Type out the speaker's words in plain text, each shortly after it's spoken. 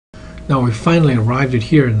Now we finally arrived at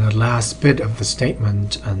here in the last bit of the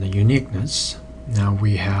statement and the uniqueness. Now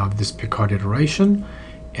we have this Picard iteration,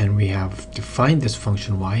 and we have defined this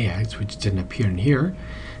function yx, which didn't appear in here.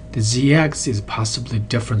 The zx is possibly a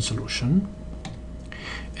different solution,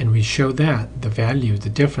 and we show that the value, the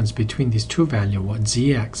difference between these two values, what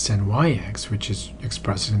zx and yx, which is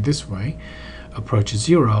expressed in this way, approaches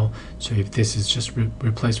 0. So if this is just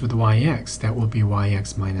replaced with yx, that will be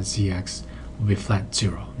yx minus zx will be flat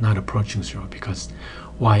 0, not approaching 0, because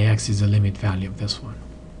yx is the limit value of this one.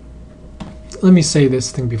 Let me say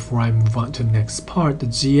this thing before I move on to the next part. The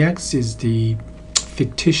gx is the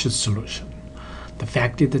fictitious solution. The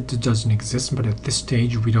fact is that it doesn't exist, but at this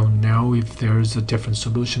stage we don't know if there's a different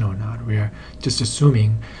solution or not. We are just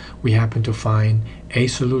assuming we happen to find a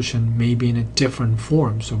solution maybe in a different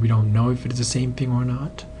form, so we don't know if it's the same thing or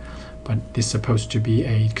not. But it's supposed to be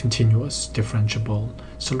a continuous differentiable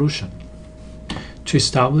solution. To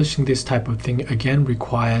establishing this type of thing again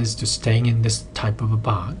requires to staying in this type of a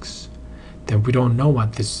box. Then we don't know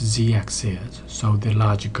what this zx is, so the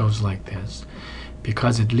logic goes like this.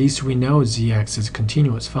 Because at least we know zx is a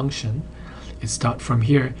continuous function, its start from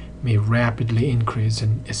here may rapidly increase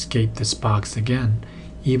and escape this box again,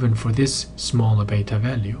 even for this smaller beta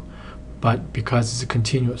value. But because it's a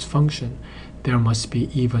continuous function, there must be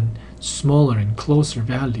even smaller and closer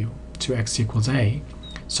value to x equals a,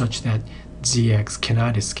 such that zx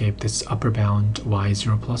cannot escape this upper bound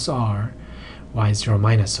y0 plus r, y0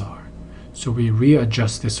 minus r. So we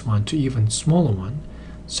readjust this one to even smaller one,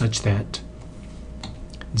 such that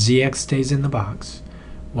zx stays in the box,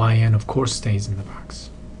 yn of course stays in the box.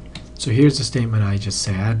 So here's the statement I just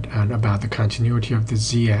said, and about the continuity of the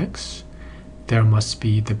zx, there must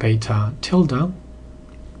be the beta tilde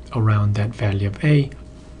around that value of a,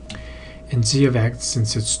 and z of x,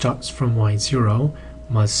 since it starts from y0,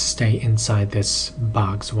 must stay inside this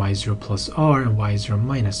box y0 plus r and y0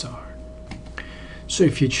 minus r. So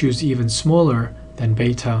if you choose even smaller than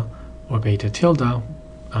beta or beta tilde,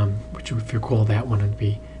 which if you call that one would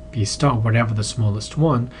be b star, whatever the smallest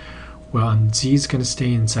one, well, z is going to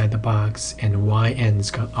stay inside the box and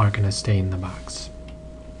yns are going to stay in the box.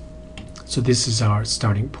 So this is our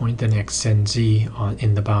starting point, and x and z are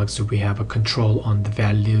in the box, so we have a control on the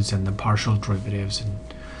values and the partial derivatives and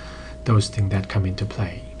those things that come into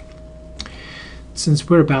play. Since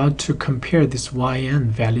we're about to compare this yn,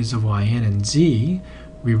 values of yn and z,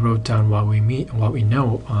 we wrote down what we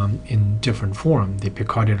know in different form, the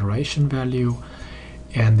Picard iteration value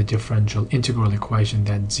and the differential integral equation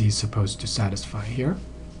that z is supposed to satisfy here.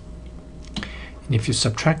 And if you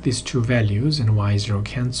subtract these two values and y0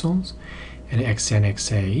 cancels, and x and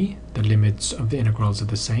xa, the limits of the integrals are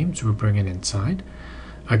the same, so we bring it inside.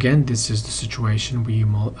 Again, this is the situation we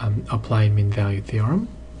apply mean value theorem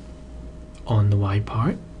on the y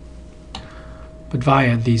part. But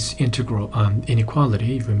via this integral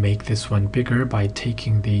inequality, we make this one bigger by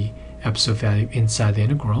taking the epsilon value inside the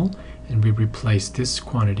integral, and we replace this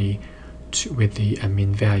quantity with the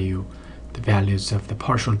mean value, the values of the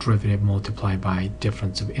partial derivative multiplied by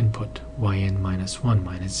difference of input, yn minus 1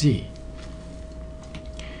 minus z.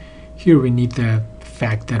 Here we need the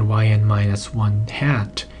fact that yn minus 1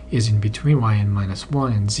 hat is in between yn minus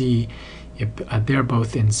 1 and z. If they're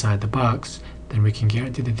both inside the box, then we can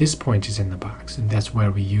guarantee that this point is in the box, and that's where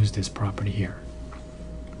we use this property here.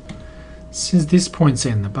 Since this point's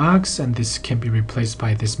in the box, and this can be replaced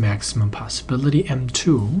by this maximum possibility,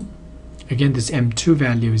 m2, again this m2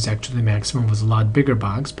 value is actually the maximum, was a lot bigger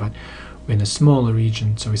box, but we're in a smaller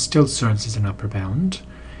region, so it still serves as an upper bound,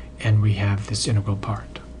 and we have this integral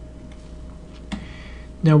part.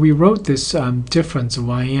 Now we wrote this difference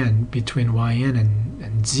yn between yn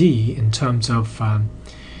and z in terms of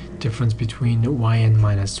difference between yn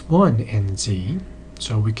minus 1 and z.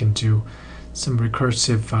 So we can do some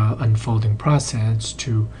recursive unfolding process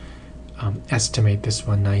to estimate this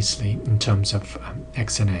one nicely in terms of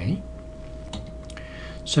x and a.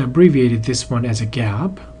 So I abbreviated this one as a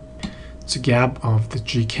gap. It's a gap of the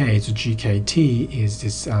gk, so gkt is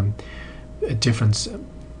this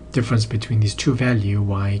difference between these two values,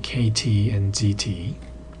 ykt and zt.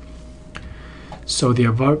 So the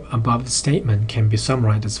above statement can be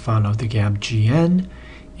summarized as follows. The gap gn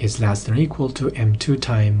is less than or equal to m2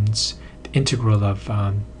 times the integral of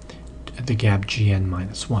the gap gn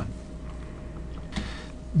minus 1.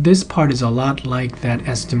 This part is a lot like that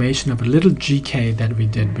estimation of a little gk that we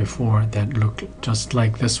did before that looked just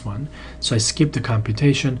like this one. So I skipped the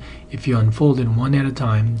computation. If you unfold it one at a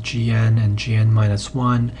time, gn and gn minus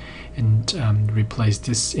 1, and replace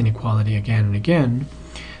this inequality again and again,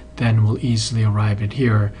 then we'll easily arrive at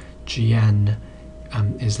here. Gn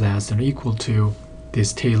is less than or equal to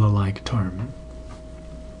this Taylor-like term.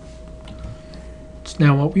 So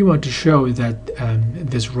now what we want to show is that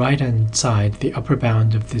this right-hand side, the upper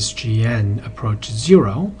bound of this Gn approaches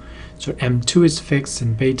 0. So m2 is fixed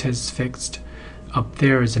and beta is fixed. Up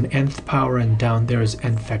there is an nth power and down there is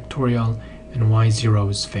n factorial, and y0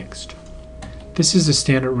 is fixed. This is a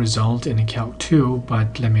standard result in Calc 2,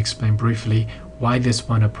 but let me explain briefly why this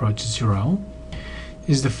one approaches 0.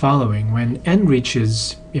 Is the following: when n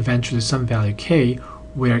reaches eventually some value k,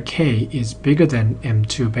 where k is bigger than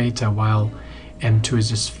m2 beta while m2 is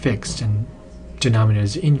just fixed and denominator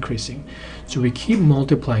is increasing. So we keep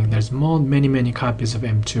multiplying. There's many copies of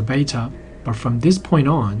m2 beta, but from this point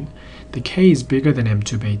on, the k is bigger than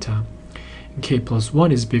m2 beta, and k plus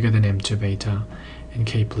 1 is bigger than m2 beta, and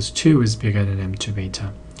k plus 2 is bigger than m2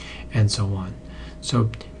 beta, and so on. So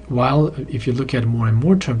while if you look at more and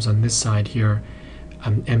more terms on this side here,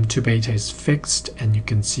 m2 beta is fixed, and you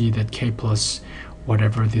can see that k plus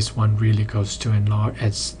whatever this one really goes to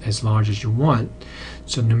as large as you want.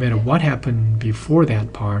 So no matter what happened before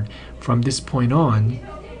that part, from this point on,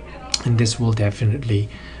 and this will definitely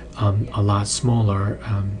a lot smaller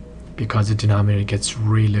because the denominator gets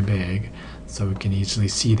really big. So we can easily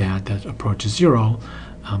see that approaches 0,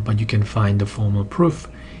 but you can find the formal proof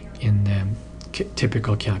in the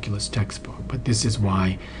typical calculus textbook. But this is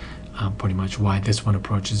why, pretty much why this one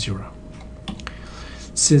approaches 0.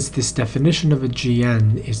 Since this definition of a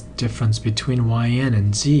Gn is difference between yn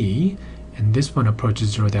and z, and this one approaches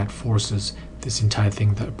 0, that forces this entire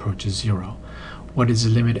thing that approaches 0. What is the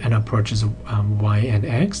limit n approaches y and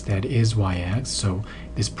x? That is yx, so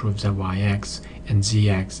this proves that yx and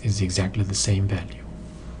zx is exactly the same value.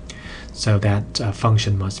 So that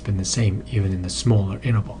function must have been the same even in the smaller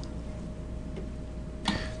interval.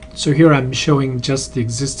 So here I'm showing just the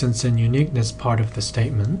existence and uniqueness part of the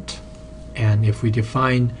statement. And if we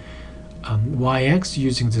define yx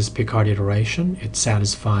using this Picard iteration, it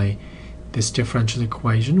satisfies this differential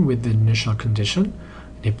equation with the initial condition.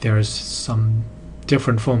 If there is some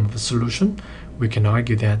different form of a solution, we can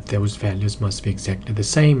argue that those values must be exactly the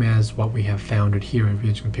same as what we have founded here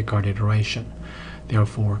using Picard iteration.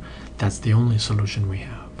 Therefore, that's the only solution we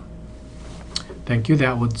have. Thank you.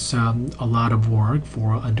 That was a lot of work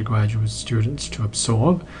for undergraduate students to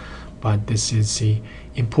absorb, but this is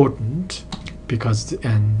important because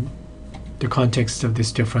the context of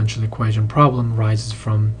this differential equation problem rises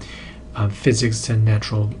from physics and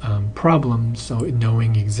natural problems, so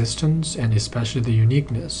knowing existence and especially the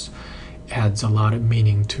uniqueness adds a lot of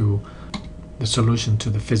meaning to the solution to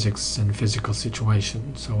the physics and physical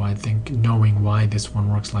situation. So I think knowing why this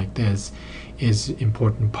one works like this is an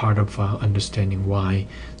important part of understanding why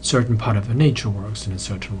certain part of the nature works in a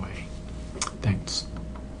certain way. Thanks.